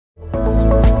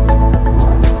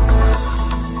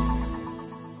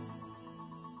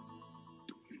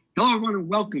Hello, everyone, and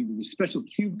welcome to the special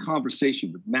CUBE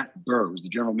conversation with Matt Burr, who's the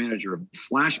general manager of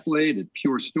FlashBlade at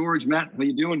Pure Storage. Matt, how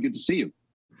you doing? Good to see you.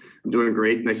 I'm doing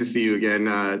great. Nice to see you again.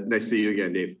 Nice to see you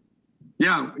again, Dave.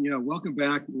 Yeah, welcome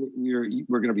back. We're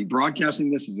going to be broadcasting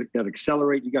this at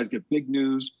Accelerate. You guys get big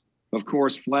news. Of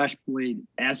course, FlashBlade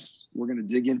S, we're going to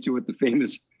dig into it. The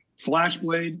famous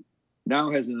FlashBlade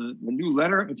now has a new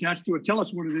letter attached to it. Tell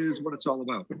us what it is, what it's all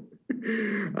about.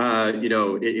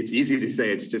 It's easy to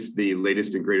say it's just the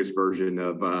latest and greatest version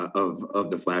of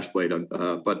the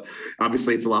FlashBlade, but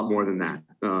obviously it's a lot more than that.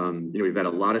 We've had a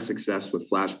lot of success with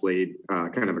FlashBlade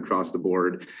kind of across the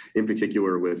board, in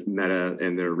particular with Meta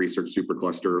and their research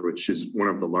supercluster, which is one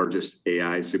of the largest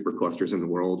AI superclusters in the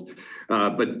world.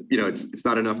 But it's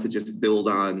not enough to just build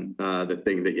on the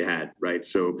thing that you had, right?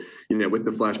 So with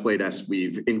the FlashBlade S,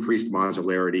 we've increased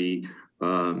modularity.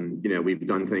 We've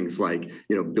done things like,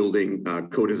 building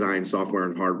co-design software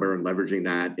and hardware and leveraging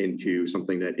that into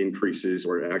something that increases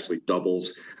or actually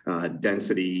doubles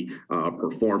density,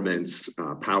 performance,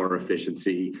 power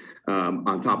efficiency.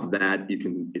 On top of that, you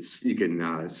can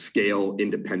scale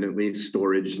independently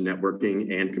storage,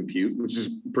 networking, and compute, which is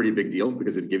a pretty big deal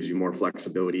because it gives you more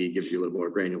flexibility, gives you a little more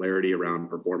granularity around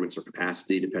performance or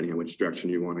capacity, depending on which direction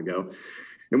you want to go.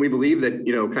 And we believe that,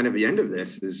 kind of the end of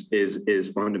this is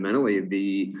fundamentally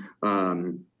the,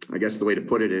 I guess the way to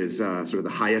put it is sort of the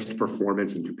highest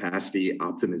performance and capacity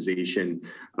optimization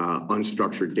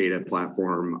unstructured data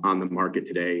platform on the market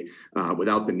today,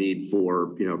 without the need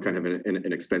for, kind of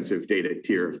an expensive data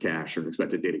tier of cache or an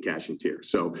expected data caching tier.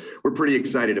 So we're pretty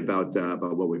excited about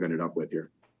what we've ended up with here.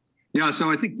 Yeah,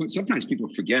 so I think sometimes people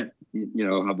forget,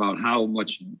 about how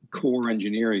much core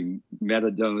engineering Meta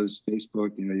does.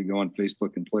 Facebook, you go on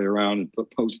Facebook and play around and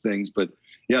post things, but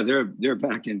yeah, their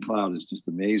back-end cloud is just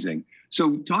amazing.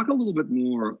 So talk a little bit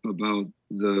more about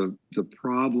the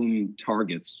problem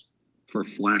targets for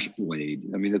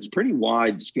FlashBlade. I mean, it's pretty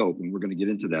wide scope, and we're going to get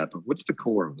into that, but what's the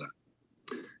core of that?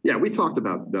 Yeah, we talked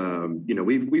about,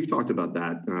 we've talked about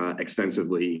that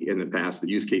extensively in the past. The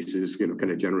use cases, kind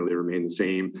of generally remain the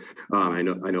same. I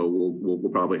know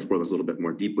we'll probably explore this a little bit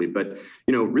more deeply, but,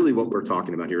 really what we're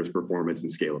talking about here is performance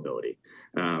and scalability.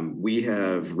 We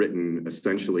have written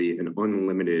essentially an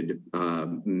unlimited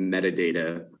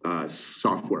metadata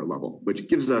software level, which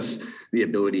gives us the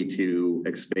ability to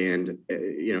expand,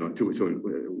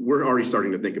 we're already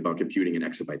starting to think about computing in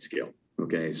exabyte scale.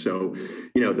 Okay, so,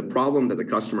 the problem that the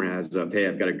customer has of, hey,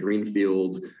 I've got a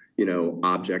greenfield,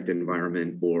 object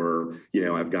environment, or,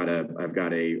 I've got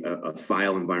a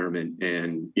file environment,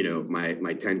 and, my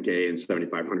 10K and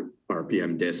 7,500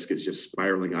 RPM disk is just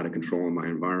spiraling out of control in my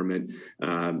environment.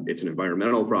 It's an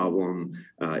environmental problem.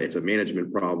 It's a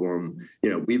management problem.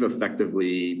 We've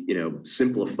effectively,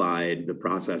 simplified the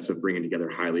process of bringing together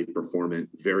highly performant,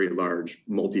 very large,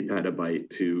 multi-petabyte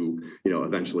to,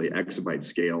 eventually exabyte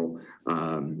scale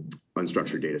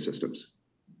unstructured data systems.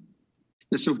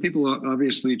 So people are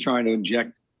obviously trying to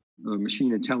inject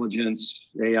machine intelligence,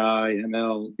 AI,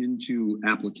 ML into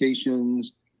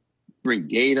applications, bring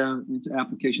data into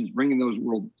applications, bringing those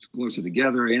worlds closer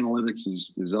together. Analytics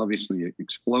is obviously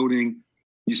exploding.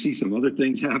 You see some other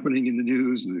things happening in the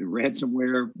news,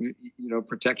 ransomware,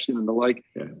 protection and the like.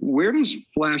 Yeah. Where does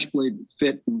FlashBlade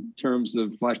fit in terms of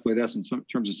FlashBlade S in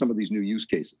terms of some of these new use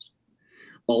cases?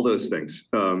 All those things.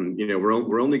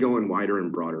 We're only going wider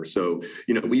and broader. So,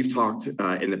 we've talked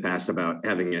in the past about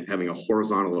having a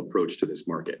horizontal approach to this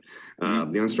market. The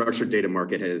unstructured data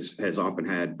market has often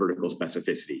had vertical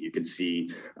specificity. You can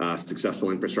see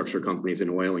successful infrastructure companies in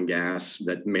oil and gas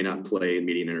that may not play in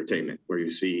media and entertainment, where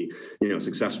you see,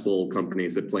 successful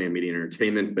companies that play in media and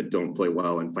entertainment but don't play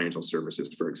well in financial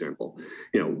services, for example.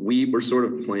 We're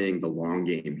sort of playing the long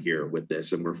game here with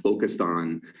this, and we're focused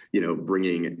on,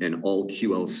 bringing an all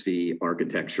QLC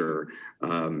architecture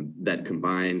that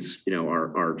combines,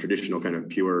 our traditional kind of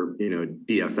pure,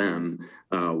 DFM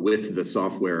with the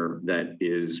software that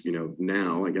is,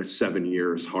 now, I guess, 7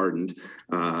 years hardened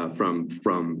from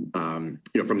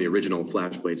the original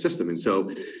FlashBlade system. And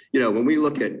so, when we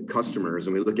look at customers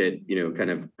and we look at, kind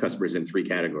of customers in three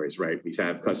categories, right? We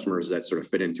have customers that sort of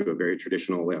fit into a very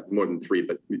traditional, we have more than three,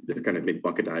 but they're kind of big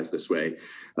bucketized this way.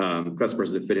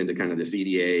 Customers that fit into kind of this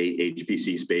EDA,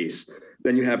 HPC space.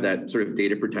 Then you have that sort of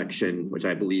data protection, which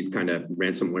I believe kind of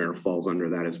ransomware falls under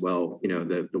that as well. You know,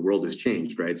 the world has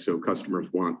changed, right? So customers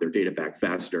want their data back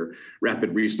faster.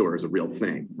 Rapid restore is a real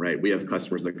thing, right? We have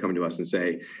customers that come to us and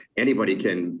say, anybody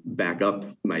can back up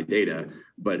my data,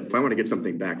 but if I want to get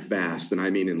something back fast, and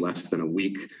I mean in less than a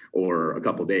week or a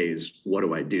couple of days, what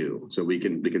do I do? So we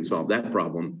can solve that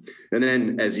problem. And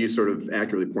then, as you sort of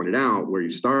accurately pointed out, where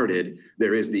you started,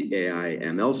 there is the AI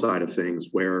ML side of things,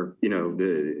 where, you know,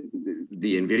 the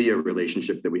NVIDIA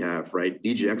relationship that we have, right?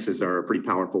 DGXs are a pretty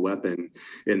powerful weapon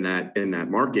in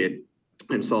that market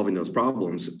and solving those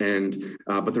problems, and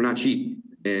but they're not cheap.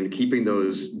 And keeping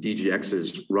those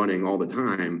DGXs running all the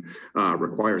time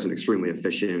requires an extremely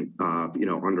efficient, you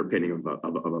know, underpinning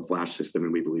of a flash system,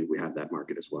 and we believe we have that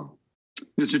market as well.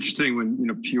 It's interesting when, you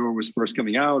know, Pure was first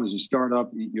coming out as a startup.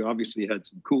 You obviously had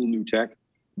some cool new tech,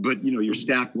 but, you know, your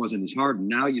stack wasn't as hardened.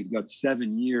 Now you've got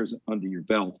 7 years under your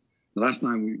belt. The last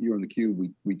time you were on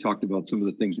theCUBE, we talked about some of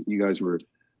the things that you guys were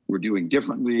doing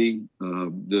differently.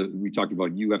 We talked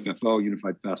about UFFO,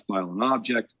 Unified Fast File and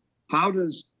Object. How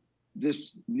does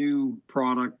this new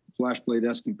product, FlashBlade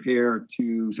S, compare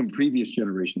to some previous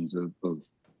generations of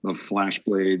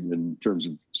FlashBlade in terms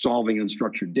of solving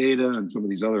unstructured data and some of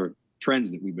these other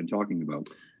trends that we've been talking about?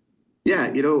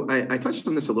 Yeah, you know, I touched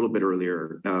on this a little bit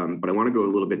earlier, but I want to go a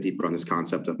little bit deeper on this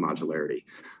concept of modularity.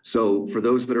 So for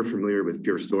those that are familiar with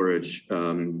Pure Storage,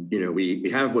 you know, we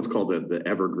have what's called the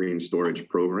Evergreen Storage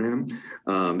Program.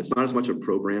 It's not as much a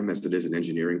program as it is an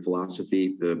engineering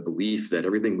philosophy, the belief that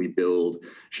everything we build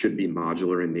should be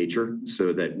modular in nature,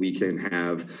 so that we can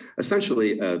have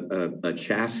essentially a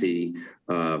chassis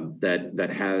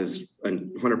that has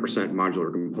 100%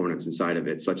 modular components inside of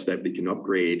it, such that we can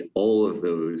upgrade all of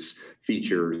those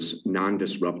features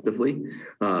non-disruptively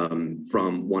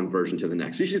from one version to the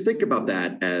next. So you should think about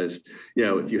that as, you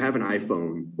know, if you have an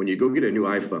iPhone, when you go get a new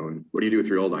iPhone, what do you do with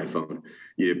your old iPhone?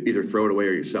 You either throw it away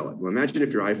or you sell it. Well, imagine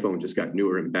if your iPhone just got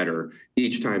newer and better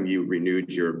each time you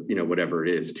renewed your, you know, whatever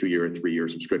it is, 2-year or 3-year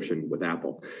subscription with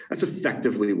Apple. That's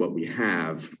effectively what we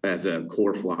have as a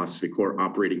core philosophy, core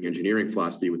operating engineering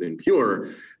philosophy within Pure.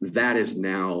 That is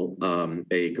now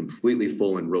a completely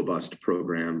full and robust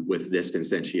program with this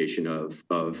instantiation of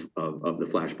the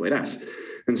FlashBlade S.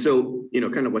 And so, you know,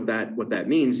 kind of what that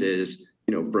means is,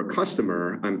 you know, for a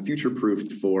customer, I'm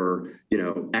future-proofed for, you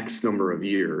know, X number of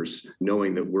years,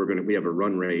 knowing that we have a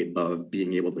run rate of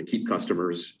being able to keep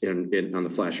customers on the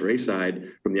FlashArray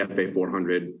side from the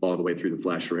FA400 all the way through the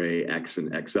FlashArray X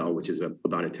and XL, which is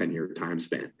about a 10-year time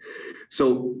span.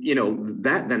 So, you know,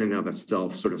 that then in and of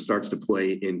itself sort of starts to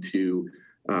play into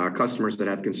customers that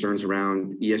have concerns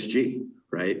around ESG.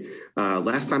 Right.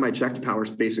 Last time I checked, power,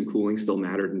 space, and cooling still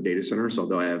mattered in data centers,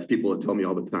 although I have people that tell me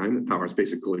all the time that power,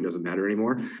 space, and cooling doesn't matter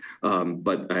anymore.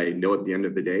 But I know at the end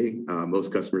of the day,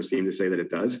 most customers seem to say that it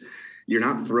does. You're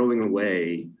not throwing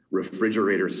away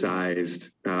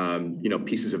refrigerator-sized, you know,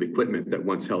 pieces of equipment that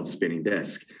once held spinning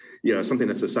disk. You know, something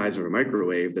that's the size of a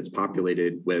microwave that's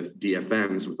populated with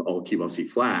DFMs with all QLC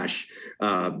flash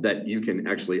that you can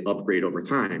actually upgrade over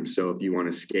time. So if you want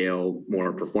to scale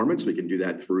more performance, we can do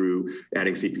that through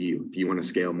adding CPU. If you want to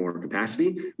scale more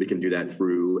capacity, we can do that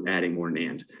through adding more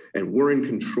NAND. And we're in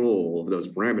control of those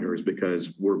parameters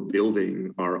because we're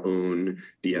building our own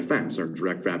DFMs, our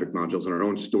direct fabric modules, and our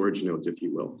own storage nodes, if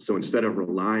you will. So instead of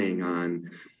relying on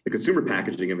the consumer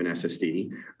packaging of an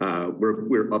SSD,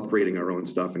 we're upgrading our own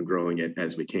stuff and growing it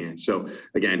as we can. So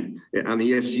again, on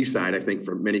the ESG side, I think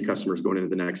for many customers going into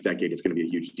the next decade, it's going to be a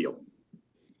huge deal.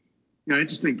 Yeah,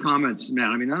 interesting comments,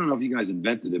 Matt. I mean, I don't know if you guys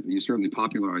invented it, but you certainly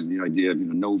popularized the idea of, you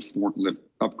know, no forklift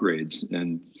upgrades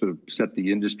and sort of set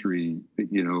the industry,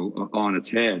 you know, on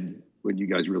its head when you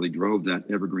guys really drove that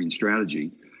evergreen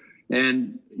strategy.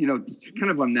 And, you know, kind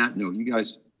of on that note, you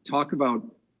guys talk about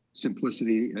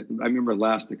simplicity. I remember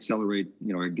last Accelerate,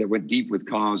 you know, I went deep with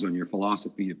Cause on your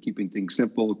philosophy of keeping things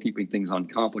simple, keeping things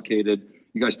uncomplicated.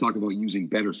 You guys talk about using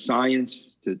better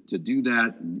science to do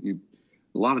that. And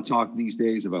a lot of talk these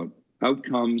days about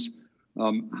outcomes.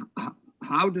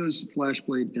 How does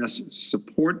FlashBlade S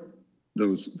support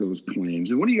those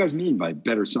claims? And what do you guys mean by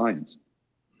better science?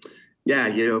 Yeah,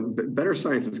 you know, better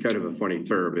science is kind of a funny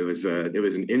term. It was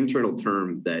an internal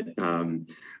term that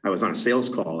I was on a sales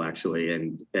call actually,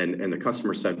 and the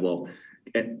customer said, well,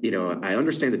 you know, I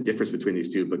understand the difference between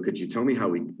these two, but could you tell me how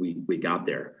we got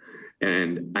there?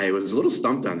 And I was a little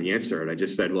stumped on the answer, and I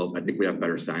just said, well, I think we have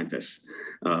better scientists.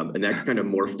 And that kind of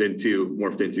morphed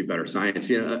into better science.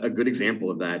 A good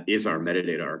example of that is our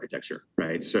metadata architecture,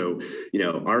 right? So,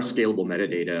 our scalable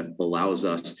metadata allows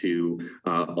us to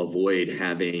avoid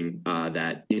having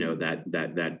that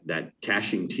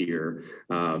caching tier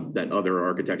that other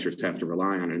architectures have to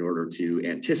rely on in order to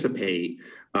anticipate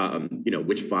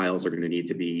which files are going to need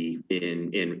to be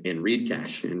in read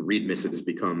cache, and read misses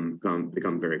become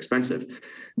very expensive.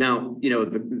 Now,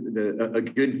 a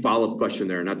good follow-up question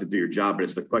there, not to do your job, but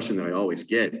it's the question that I always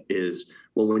get is,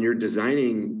 well, when you're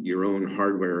designing your own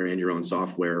hardware and your own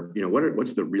software,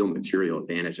 what's the real material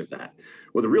advantage of that?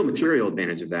 Well, the real material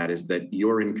advantage of that is that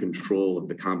you're in control of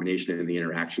the combination and the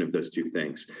interaction of those two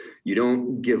things. You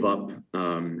don't give up,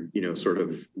 sort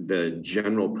of the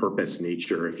general purpose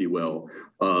nature, if you will,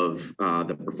 of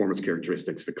the performance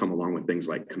characteristics that come along with things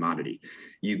like commodity.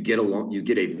 You get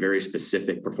a very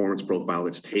specific performance profile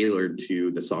that's tailored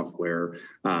to the software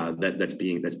that's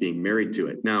being married to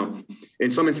it. Now, in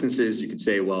some instances, you could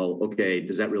say, well, okay,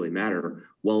 does that really matter?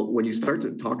 Well, when you start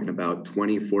talking about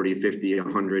 20, 40, 50,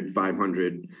 100,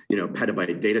 500,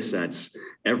 petabyte data sets,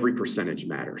 every percentage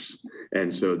matters.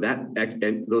 And so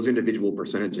and those individual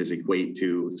percentages equate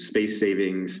to space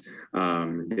savings.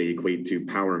 They equate to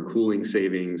power and cooling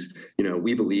savings.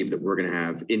 We believe that we're going to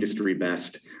have industry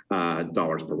best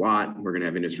dollars per watt. We're going to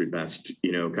have industry best,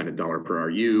 kind of dollar per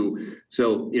RU.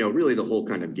 So, really the whole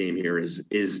kind of game here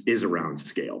is around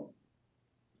scale.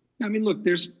 I mean, look,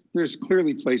 there's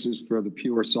clearly places for the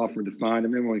pure software defined. I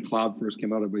remember when cloud first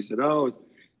came out, everybody said, "Oh,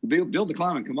 build the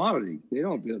cloud on commodity." They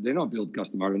don't build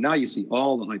custom hardware. Now you see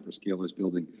all the hyperscalers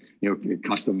building,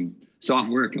 custom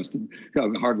software, custom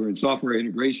hardware and software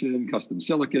integration, custom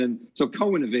silicon. So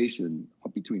co-innovation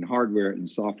between hardware and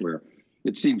software,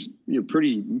 it seems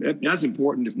pretty as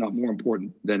important, if not more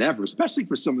important than ever, especially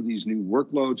for some of these new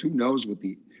workloads. Who knows what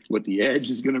the edge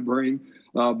is going to bring?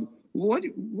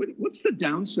 What's the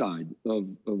downside of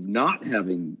not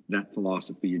having that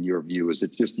philosophy in your view? Is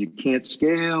it just you can't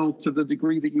scale to the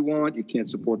degree that you want? You can't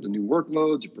support the new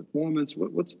workloads, performance?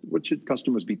 What should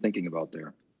customers be thinking about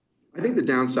there? I think the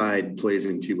downside plays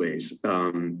in two ways.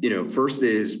 First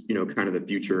is, kind of the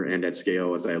future and at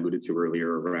scale, as I alluded to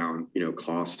earlier, around,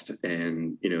 cost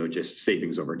and, just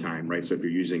savings over time, right? So if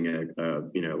you're using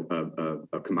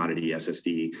a commodity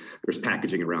SSD, there's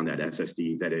packaging around that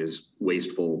SSD that is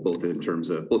wasteful, both in terms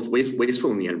of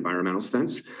wasteful in the environmental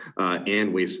sense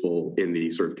and wasteful in the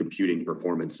sort of computing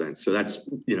performance sense. So that's,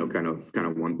 kind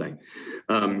of one thing.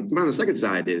 But on the second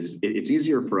side is it's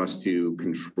easier for us to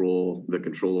control the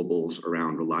controllables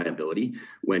around reliability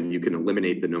when you can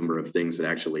eliminate the number of things that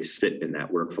actually sit in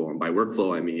that workflow. And by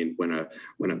workflow, I mean when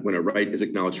a write is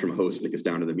acknowledged from a host and it gets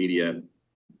down to the media,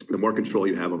 the more control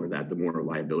you have over that, the more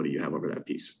reliability you have over that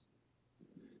piece.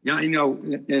 Yeah,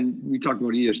 and we talked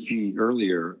about ESG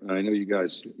earlier. I know you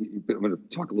guys, I'm going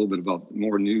to talk a little bit about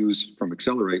more news from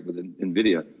Accelerate with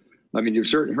NVIDIA. I mean, you've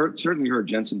certainly heard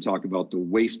Jensen talk about the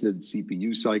wasted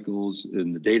CPU cycles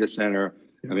in the data center.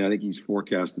 I mean, I think he's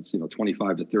forecast that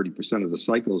 25 to 30% of the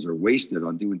cycles are wasted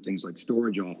on doing things like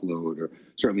storage offload or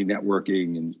certainly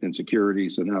networking and security.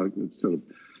 So now it sort of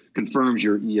confirms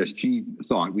your ESG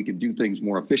thought. We can do things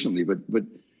more efficiently, but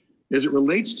as it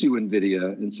relates to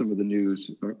NVIDIA and some of the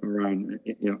news around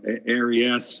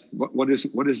ARIS, what is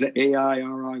the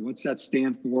AIRI? What's that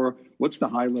stand for? What's the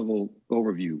high level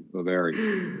overview of ARI?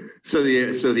 So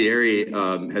the ARI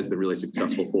has been really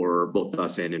successful for both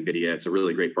us and NVIDIA. It's a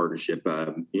really great partnership.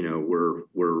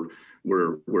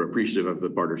 We're appreciative of the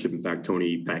partnership. In fact,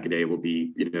 Tony Packaday will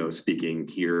be speaking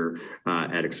here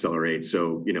at Accelerate.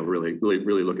 So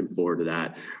really looking forward to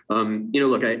that.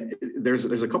 Look,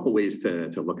 there's a couple ways to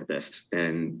look at this,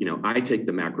 and I take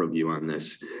the macro view on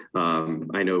this.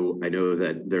 I know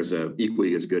that there's a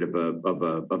equally as good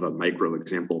of a micro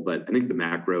example, but I think the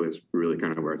macro is really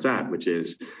kind of where it's at, which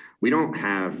is we don't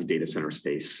have data center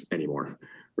space anymore.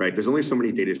 Right. There's only so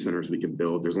many data centers we can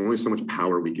build. There's only so much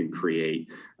power we can create.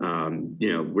 We're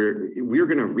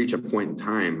going to reach a point in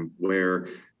time where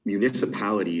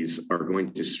municipalities are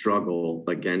going to struggle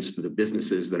against the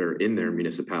businesses that are in their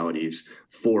municipalities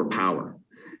for power.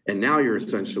 And now you're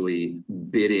essentially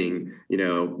bidding,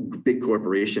 big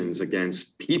corporations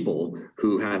against people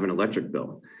who have an electric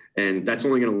bill. And that's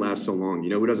only going to last so long. You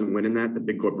know who doesn't win in that? The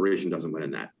big corporation doesn't win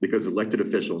in that, because elected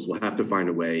officials will have to find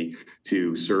a way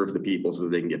to serve the people so that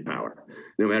they can get power.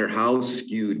 No matter how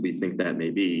skewed we think that may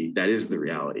be, that is the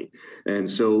reality. And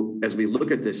so as we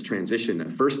look at this transition, the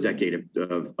first decade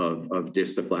of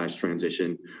disk to flash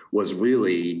transition was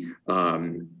really,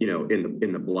 in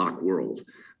the block world.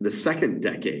 The second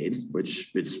decade, which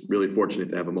it's really fortunate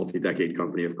to have a multi-decade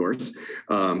company, of course,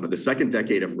 but the second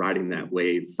decade of riding that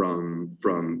wave from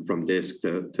disk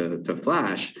to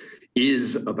flash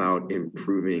is about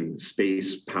improving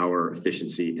space, power,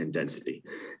 efficiency, and density.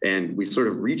 And we sort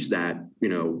of reached that,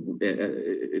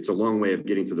 it's a long way of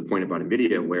getting to the point about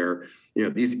NVIDIA where,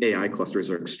 these AI clusters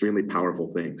are extremely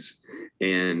powerful things.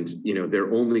 And,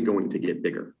 they're only going to get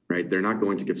bigger, right? They're not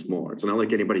going to get smaller. It's not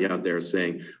like anybody out there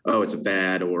saying, oh, it's a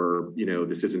fad, or,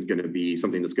 this isn't going to be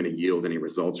something that's going to yield any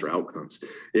results or outcomes.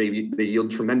 They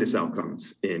yield tremendous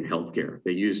outcomes in healthcare.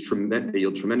 They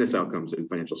yield tremendous outcomes in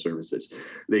financial services.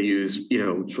 They use,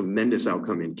 tremendous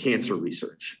outcome in cancer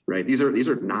research, right? These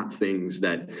are not things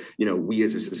that, we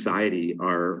as a society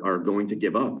are going to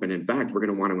give up. And in fact, we're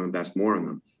going to want to invest more in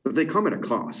them, but they come at a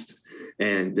cost.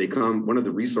 And one of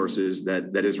the resources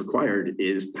that is required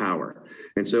is power.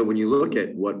 And so when you look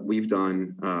at what we've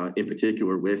done in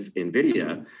particular with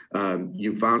NVIDIA,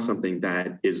 you found something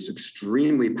that is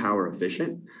extremely power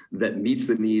efficient, that meets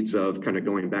the needs of kind of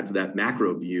going back to that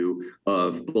macro view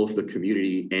of both the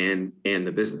community and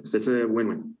the business. It's a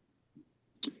win-win.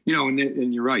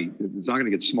 And you're right. It's not going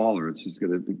to get smaller. It's just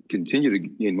going to continue to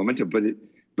gain momentum,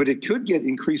 but it could get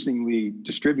increasingly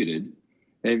distributed.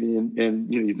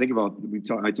 And you think about,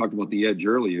 I talked about the edge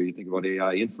earlier. You think about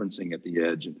AI inferencing at the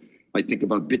edge. And I think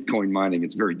about Bitcoin mining.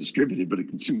 It's very distributed, but it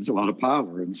consumes a lot of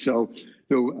power. And so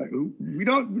we're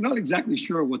not exactly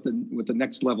sure what the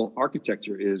next level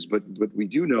architecture is, but we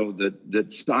do know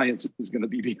that science is going to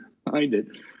be behind it.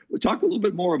 We'll talk a little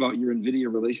bit more about your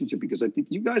NVIDIA relationship, because I think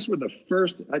you guys were the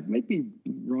first, I might be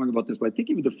wrong about this, but I think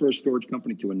you were the first storage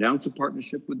company to announce a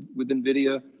partnership with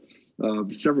NVIDIA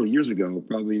several years ago,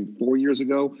 probably 4 years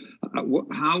ago.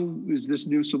 How is this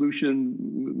new solution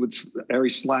with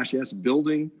Aries/S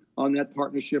building on that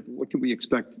partnership? What can we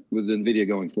expect with NVIDIA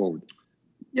going forward?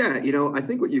 Yeah, I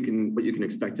think what you can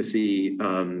expect to see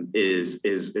is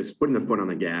putting the foot on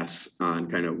the gas on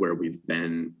kind of where we've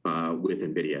been with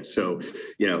NVIDIA. So,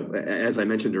 as I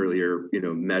mentioned earlier,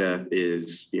 Meta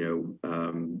is,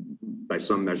 by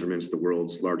some measurements, the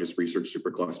world's largest research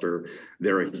supercluster.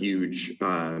 They're a huge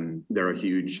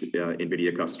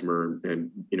NVIDIA customer,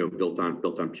 and built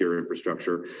on pure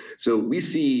infrastructure. So we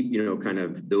see kind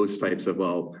of those types of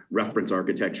reference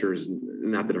architectures.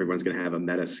 Not that everyone's going to have a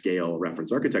Meta scale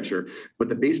reference architecture, but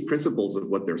the base principles of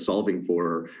what they're solving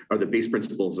for are the base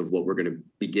principles of what we're going to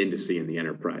begin to see in the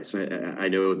enterprise. I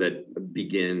know that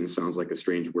begin sounds like a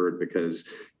strange word, because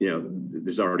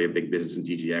there's already a big business in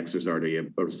DGX. There's already a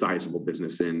sizable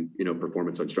business in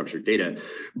performance unstructured data,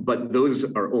 but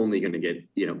those are only going to get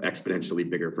exponentially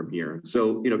bigger from here.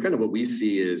 So kind of what we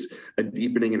see is a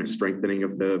deepening and a strengthening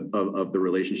of the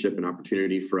relationship, and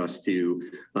opportunity for us to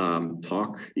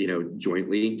talk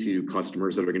jointly to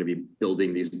customers that are going to be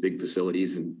building these big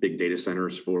facilities and big data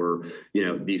centers for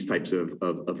these types of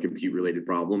compute related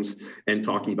problems, and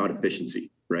talking about efficiency.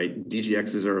 Right,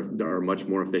 DGXs are much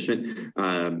more efficient,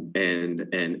 and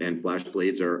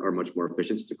FlashBlades are much more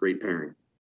efficient. It's a great pairing.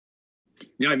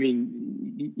 Yeah, I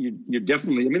mean, you're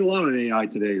definitely. I mean, a lot of AI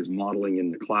today is modeling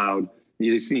in the cloud.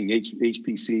 You're seeing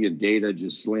HPC and data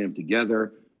just slammed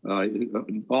together.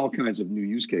 All kinds of new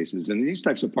use cases, and these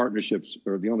types of partnerships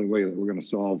are the only way that we're going to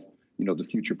solve the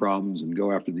future problems and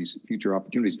go after these future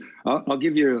opportunities. I'll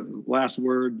give you a last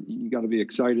word. You got to be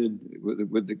excited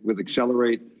with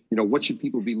Accelerate. What should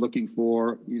people be looking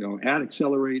for, at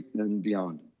Accelerate and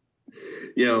beyond?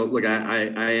 Look,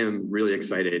 I am really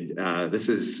excited. This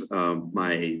is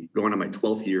going on my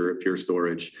 12th year at Pure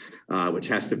Storage, which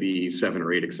has to be 7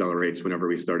 or 8 accelerates whenever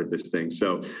we started this thing.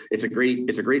 So it's a great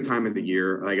time of the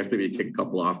year. I guess maybe take a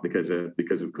couple off because of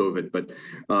COVID, but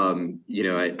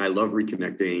I love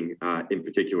reconnecting in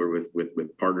particular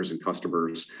with partners and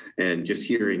customers, and just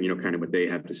hearing kind of what they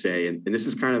have to say. And this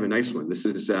is kind of a nice one. This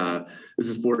is 4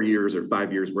 years or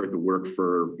 5 years worth of work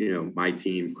for my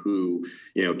team, who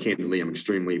candidly I'm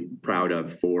extremely proud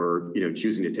of, for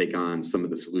choosing to take on some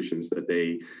of the solutions that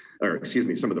they or excuse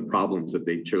me, some of the problems that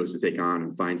they chose to take on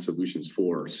and find solutions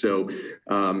for. So,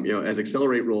 as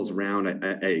Accelerate rolls around,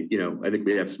 I think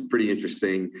we have some pretty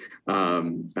interesting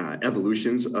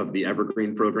evolutions of the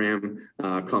Evergreen program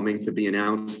coming to be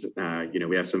announced.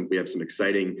 We have some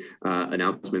exciting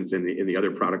announcements in the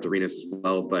other product arenas as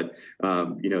well. But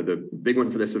the big one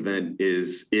for this event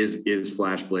is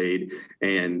FlashBlade,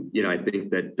 and I think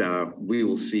that we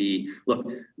will see.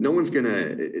 Look, no one's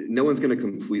gonna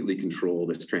completely control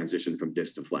this transition from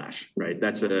disk to flash, right?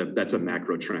 That's a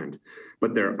macro trend,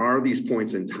 but there are these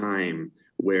points in time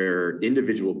where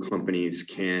individual companies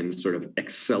can sort of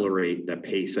accelerate the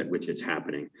pace at which it's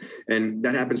happening. And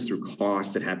that happens through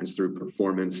cost, it happens through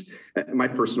performance. My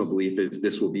personal belief is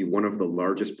this will be one of the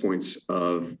largest points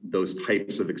of those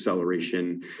types of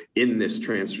acceleration in this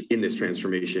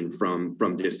transformation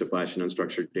from disk to flash and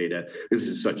unstructured data. This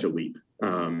is such a leap.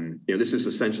 This is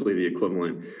essentially the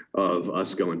equivalent of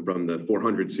us going from the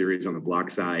 400 series on the block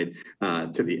side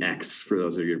to the X, for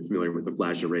those of you familiar with the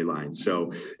flash array line.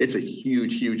 So it's a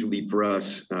huge leap for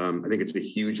us. I think it's a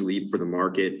huge leap for the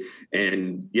market.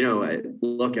 And,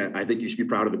 look, I think you should be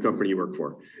proud of the company you work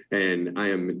for. And I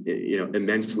am,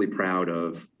 immensely proud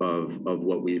of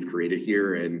what we've created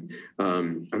here. And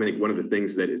I think one of the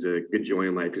things that is a good joy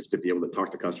in life is to be able to talk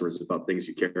to customers about things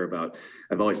you care about.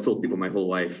 I've always told people my whole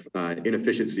life,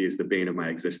 inefficiency is the bane of my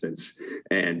existence.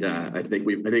 And I think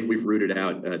we've rooted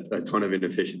out a ton of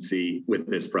inefficiency with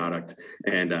this product,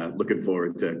 and looking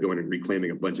forward to going and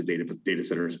reclaiming a bunch of data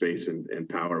center space and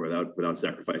power without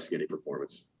sacrificing any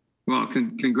performance. Well,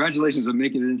 congratulations on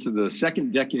making it into the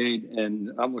second decade,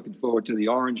 and I'm looking forward to the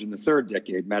orange in the third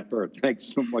decade. Matt Burr, thanks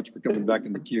so much for coming back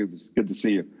in theCUBE. It's good to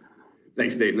see you.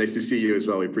 Thanks, Dave. Nice to see you as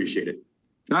well. We appreciate it.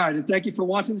 All right, and thank you for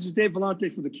watching. This is Dave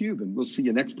Vellante for theCUBE, and we'll see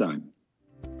you next time.